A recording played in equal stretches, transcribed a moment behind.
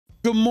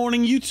Good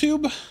morning,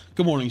 YouTube.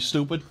 Good morning,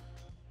 stupid.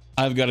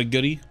 I've got a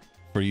goodie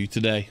for you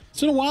today.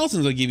 It's been a while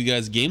since I gave you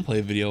guys a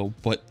gameplay video,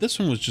 but this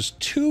one was just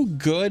too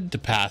good to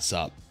pass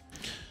up.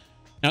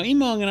 Now,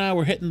 Emongg and I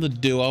were hitting the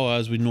duo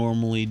as we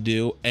normally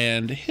do,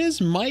 and his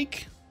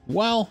mic,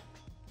 well,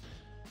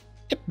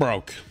 it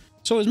broke.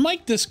 So his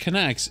mic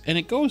disconnects and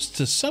it goes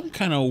to some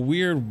kind of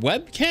weird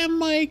webcam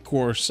mic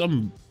or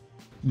some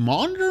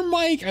monitor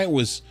mic. It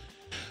was,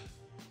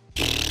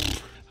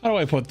 how do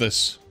I put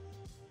this?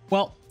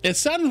 Well, it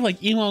sounded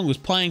like Emongg was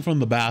playing from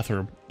the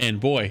bathroom,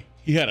 and boy,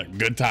 he had a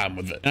good time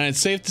with it. And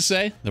it's safe to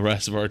say the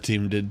rest of our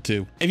team did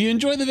too. If you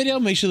enjoyed the video,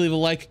 make sure to leave a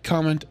like,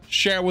 comment,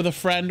 share it with a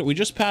friend. We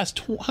just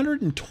passed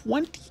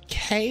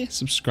 120K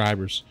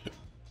subscribers.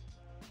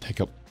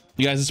 Take up.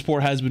 You guys'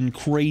 support has been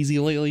crazy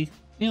lately.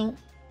 You know,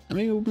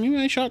 maybe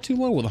I shot too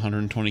low with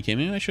 120K.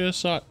 Maybe I should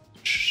have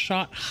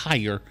shot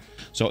higher.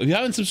 So if you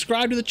haven't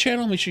subscribed to the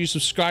channel, make sure you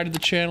subscribe to the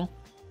channel.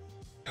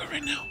 Do it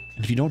right now.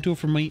 And if you don't do it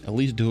for me, at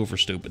least do it for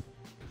Stupid.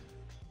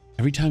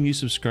 Every time you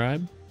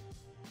subscribe,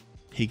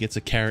 he gets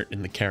a carrot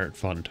in the carrot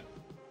fund.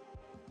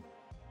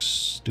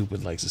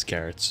 Stupid likes his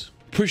carrots.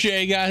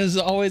 Appreciate you guys as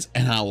always,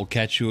 and I will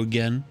catch you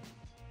again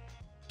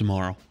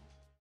tomorrow.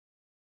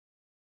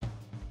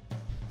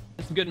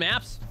 Some good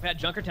maps. I've had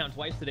Junkertown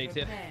twice today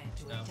too.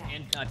 So,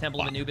 and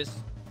Temple of Anubis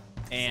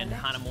and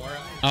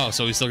Hanamura. Oh,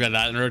 so we still got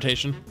that in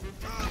rotation?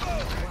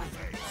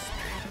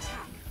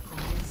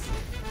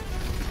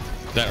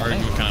 That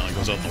argument kind of like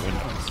goes out the window.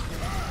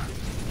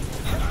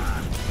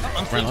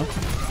 Round low.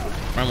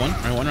 Round one.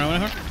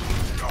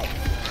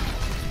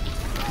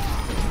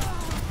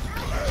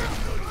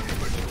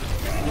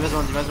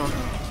 Device one.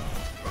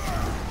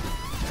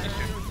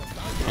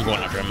 I'm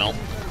going after a melt.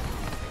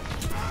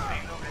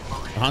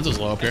 Hanzo's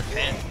low up here.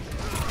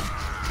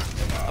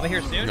 I'll be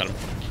here soon. Got him.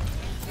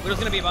 Widow's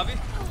gonna be above you.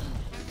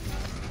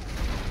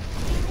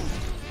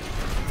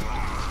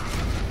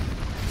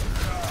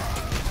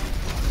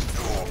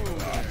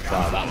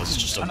 Wow, that was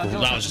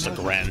just a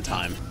grand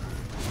time.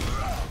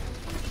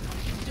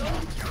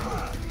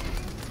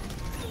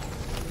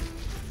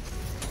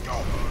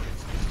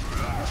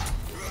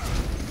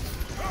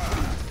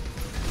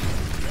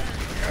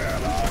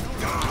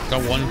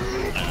 Got one.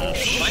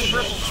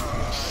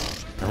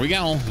 There we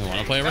go. We want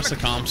to play Orisa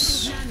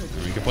comps.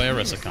 We can play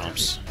Orisa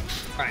comps.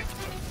 All right.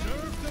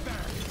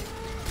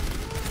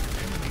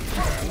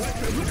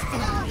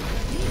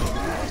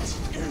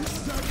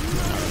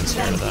 I'm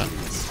scared of that.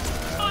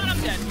 Oh, and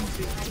I'm dead.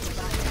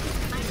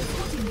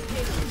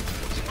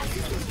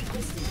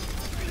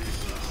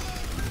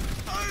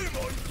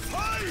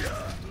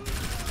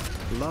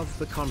 Love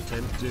the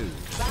content, dude.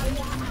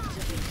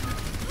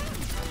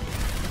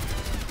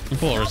 Can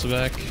pull Orisa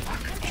back.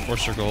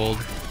 Force her gold.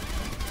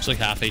 It's like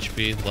half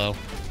HP, low.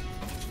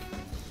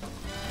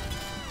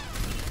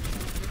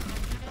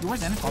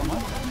 Where's Ennis? I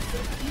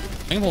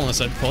can pull on this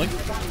side, pulling.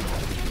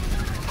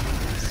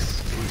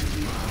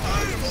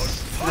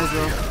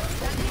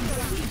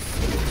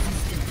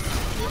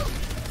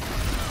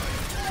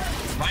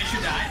 Ryan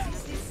should die.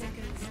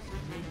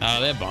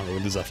 They have Bongo. We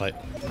lose that fight.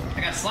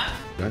 I got slapped.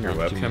 On your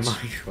webcam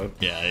mic?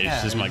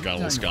 Yeah, his mic got a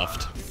little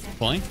scuffed.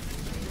 Pulling.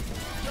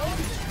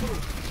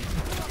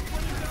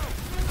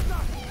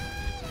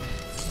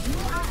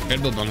 I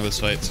gotta build Bongo this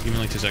fight, so give me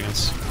like 2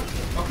 seconds.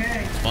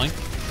 Okay. Pulling.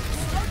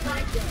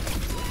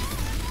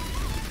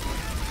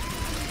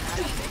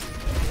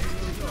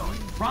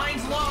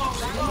 Ryan's low.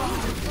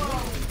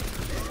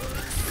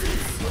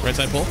 Right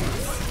side pull.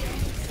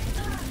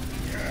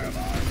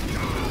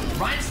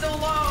 Ryan's still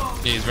low.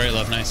 Yeah, he's very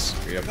low. Nice.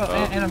 Are you up Oh,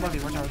 top? and above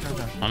you. Watch out.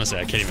 Honestly,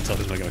 I can't even tell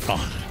if he's making a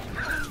call.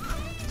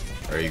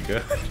 Are you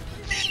good?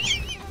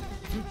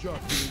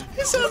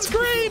 It sounds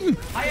great.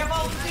 I have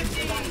all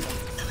 50.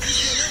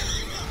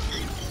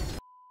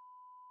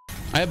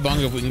 I have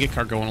Bongo. If we can get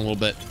Cart going a little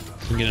bit,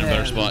 we can get in a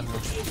better spot.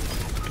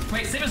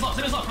 Wait, Sim is low,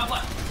 top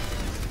left.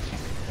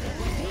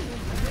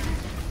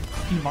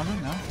 Can you bundle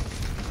now?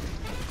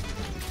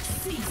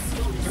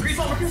 Increase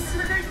low,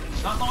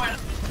 increase. Not low end.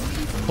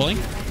 Pulling.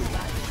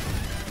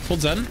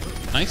 Pulled Zen.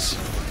 Nice.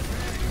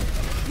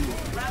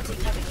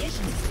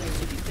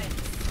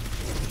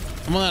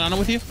 I'm on that. Anna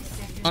with you.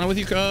 Anna with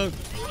you. Right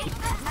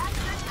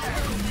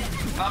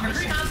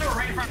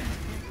in front.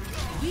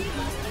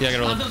 Yeah, I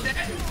got Hanzo's roll. dead.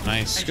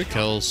 Nice. Good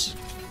kills.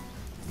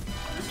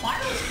 Why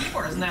this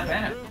keyboard isn't that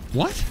bad?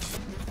 What?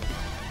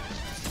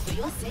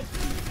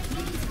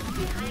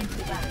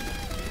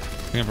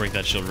 I'm gonna break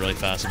that shield really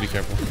fast, so be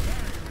careful.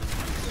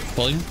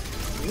 Pulling.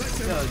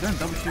 Yo, doing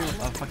double shield.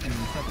 Fucking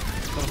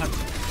double touch.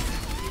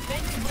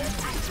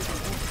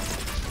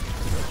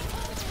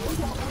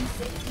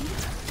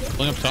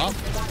 Pulling up top.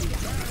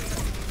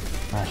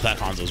 Oh, that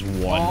Hanzo's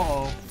one.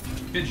 Uh-oh.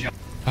 Good job.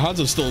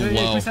 Hanzo's still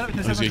low. Can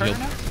we He's get healed.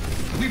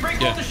 We break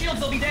both the shields,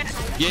 they'll be dead.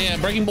 Yeah,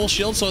 breaking both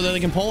shields so that they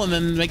can pull and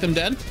then make them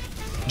dead.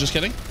 Just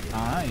kidding.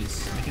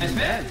 Nice. Making That's it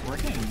bad. dead.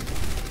 Working.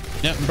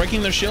 Yeah,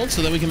 breaking their shield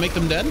so that we can make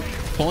them dead.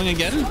 Pulling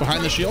again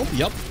behind the shield.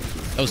 Yep.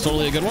 That was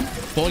totally a good one.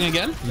 Pulling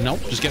again.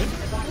 Nope, just kidding.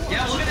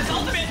 Yeah, look at this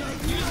ultimate.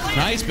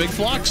 Nice, big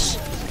flux.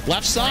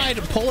 Left side,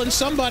 pulling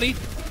somebody.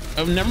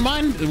 never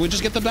mind. We'll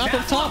just get the map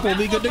up top. We'll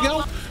be good to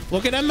go.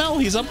 Look at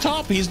ML. He's up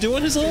top. He's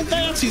doing his little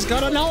dance. He's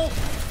got an ult.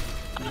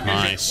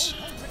 Nice.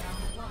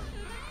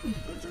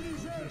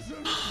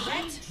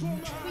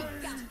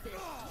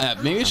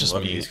 Maybe it's just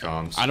me.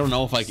 I don't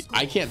know if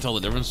I can't tell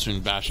the difference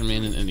between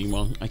Basherman and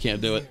Emongg. I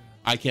can't do it.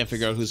 I can't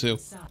figure out who's who.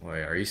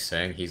 Wait, are you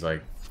saying he's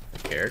like a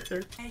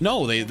character?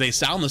 No, they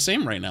sound the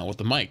same right now with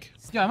the mic.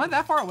 Yo, am I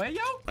that far away,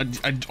 yo?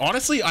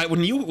 Honestly,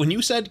 when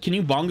you said can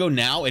you bongo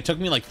now, it took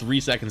me like 3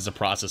 seconds to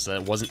process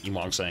that it wasn't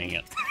Emongg saying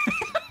it.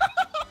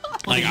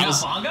 Like I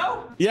was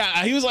bongo?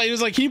 Yeah, he was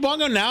like, can you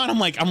bongo now? And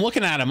I'm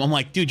looking at him. I'm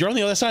like, dude, you're on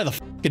the other side of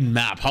the fucking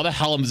map. How the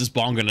hell is this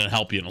bongo gonna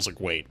help you? And I was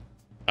like, wait,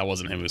 that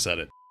wasn't him who said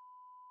it.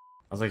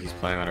 I was like, he's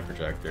playing on a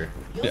projector.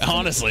 Yeah,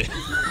 honestly.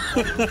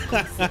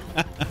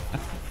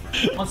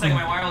 1 second,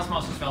 my wireless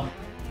mouse just fell.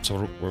 So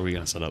where are we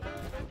gonna set up?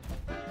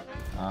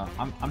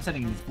 I'm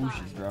setting these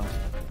bushes, bro.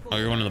 Oh,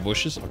 you're going in the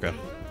bushes? Okay.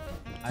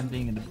 I'm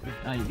being in the.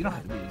 You don't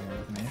have to be here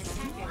with me.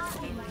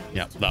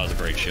 Yeah, that was a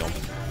great shield.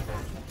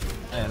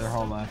 Yeah, they're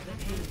whole life.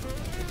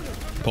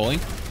 Pulling.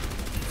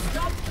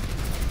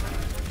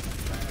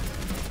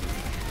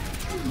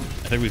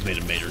 I think we've made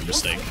a major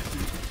mistake.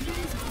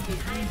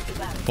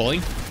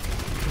 Pulling.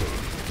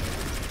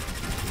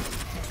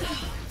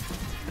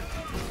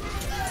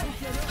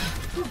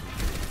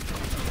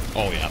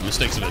 Oh yeah,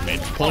 mistakes have been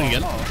made. Pulling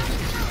again.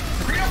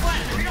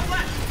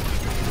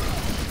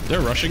 They're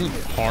rushing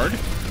hard.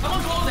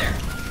 Someone's low there.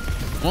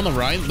 On the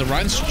Ryan. The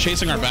Ryan's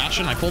chasing our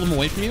Bastion. I pulled him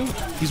away from you.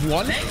 He's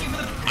one.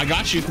 I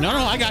got you. No,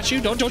 I got you.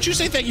 Don't you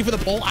say thank you for the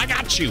pull. I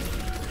got you.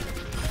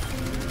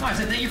 Oh, I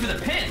said thank you for the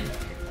pin.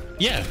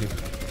 Yeah,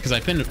 because I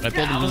pulled him.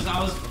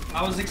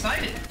 I was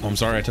excited. Oh, I'm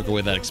sorry I took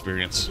away that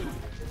experience.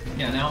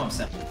 Yeah, now I'm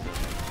upset.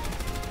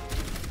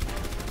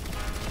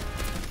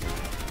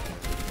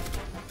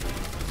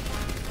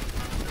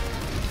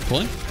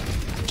 Pulling?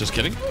 Just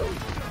kidding.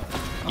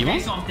 Okay,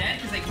 so I'm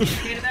dead because they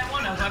communicated that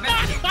one. That was my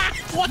bad.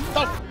 What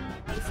the?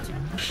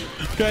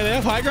 Okay, they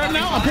have high ground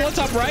now. I'm pulling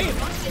top right.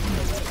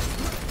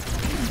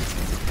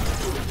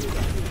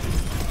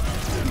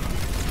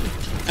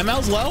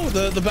 ML's low.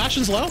 The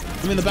Bastion's low.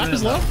 I mean, the BAP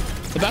is low.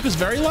 The BAP is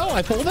very low.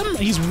 I pulled him.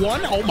 He's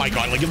one. Oh my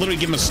god! Like you literally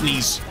give him a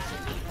sneeze.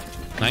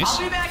 Nice. I'll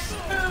be back soon.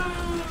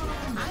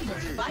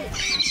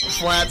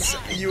 Flats,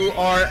 you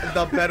are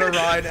the better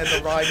Ryan and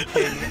the Ryan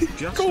King.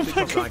 Just Go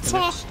because back I up can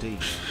top. SD.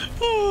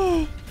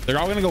 They're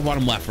all gonna go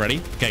bottom left.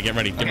 Ready? Okay, get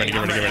ready. Get ready.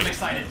 I'm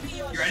excited.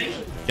 You ready?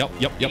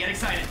 Yep. Get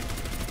excited.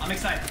 I'm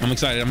excited. I'm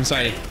excited. I'm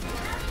excited.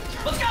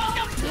 Let's go.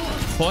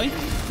 Pulling.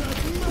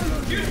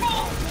 Huge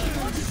ball.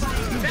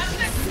 That's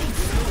it.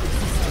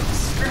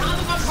 Your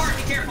Hanzo's on cart.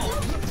 Be careful.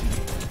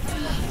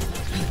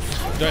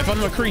 Dude, I found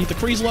the McCree. The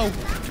Cree's low.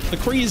 The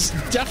Cree is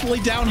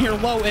definitely down here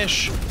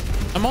low-ish.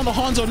 I'm on the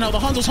Hanzo now. The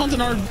Hanzo's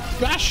hunting our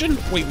Bastion.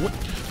 Wait,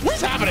 what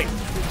is happening?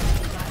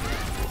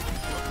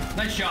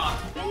 Nice job.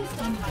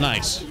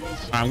 Nice. All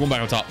right, I'm going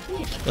back on top.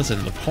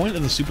 Listen, the point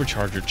of the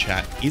supercharger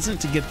chat isn't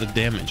to get the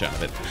damage out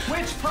of it.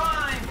 Which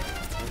prime?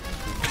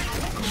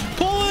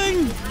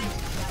 Pulling.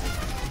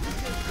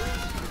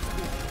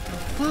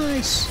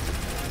 Nice.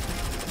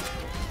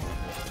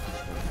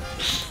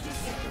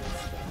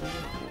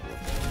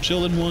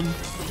 Shielded one.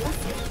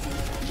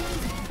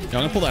 Yeah, I'm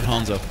gonna pull that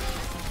Hanzo.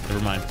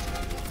 Never mind.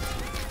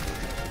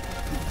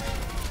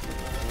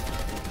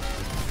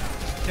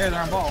 Okay,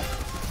 they're on ball.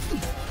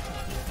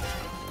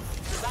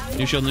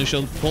 New shield, new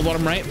shield. Pull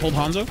bottom right. Pulled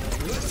Hanzo.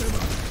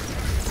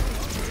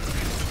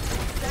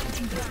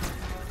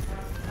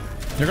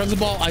 Here comes the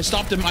ball. I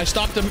stopped him. I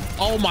stopped him.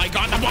 Oh my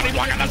god, the body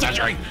block on the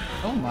century.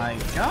 Oh my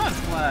god,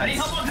 Flash. I need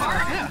help on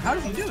cart. Yeah, how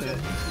did he do it?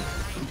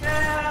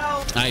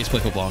 Help. I used to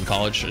play football in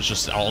college. It's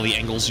just all the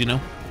angles, you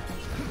know?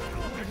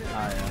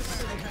 Ah,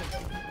 yes.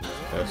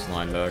 That's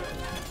line duck.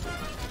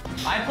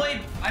 I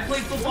played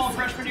football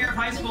freshman year of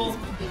high school.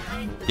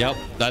 Yep,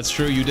 that's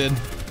true. You did.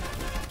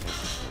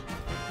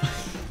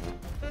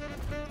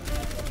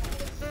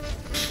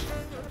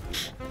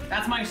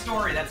 That's my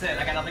story. That's it.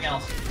 I got nothing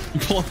else.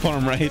 Pull up on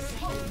him, right?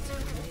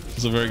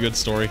 It's a very good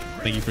story.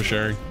 Thank you for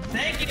sharing.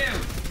 Thank you.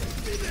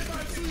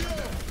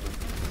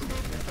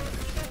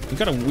 We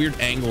got a weird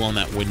angle on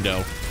that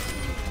window.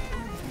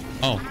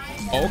 Oh,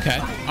 okay.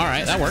 All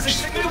right, that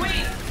works.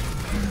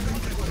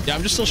 Yeah,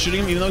 I'm just still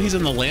shooting him. Even though he's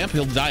in the lamp,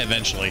 he'll die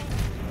eventually.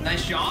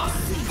 Nice job.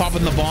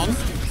 Popping the bong.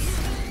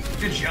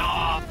 Good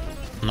job.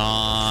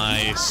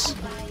 Nice.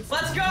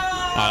 Let's go.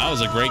 Wow, that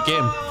was a great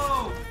game.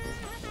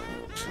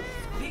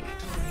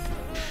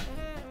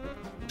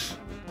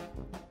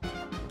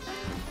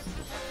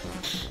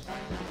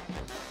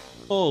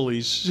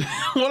 Holy shit.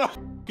 What a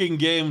fucking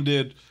game,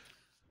 dude.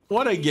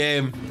 What a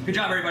game. Good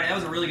job, everybody. That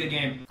was a really good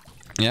game.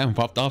 Yeah,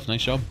 popped off.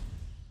 Nice job.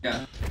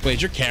 Yeah. Wait,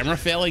 is your camera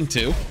failing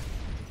too?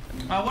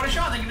 What a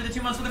shot. Thank you for the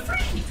 2 months with the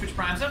free Twitch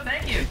Prime sub.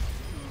 Thank you.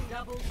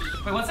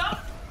 Wait, what's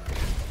up?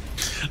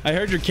 I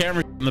heard your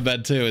camera in the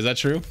bed too. Is that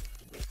true?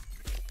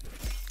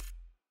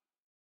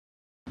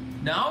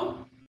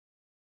 No?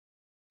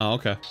 Oh,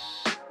 okay.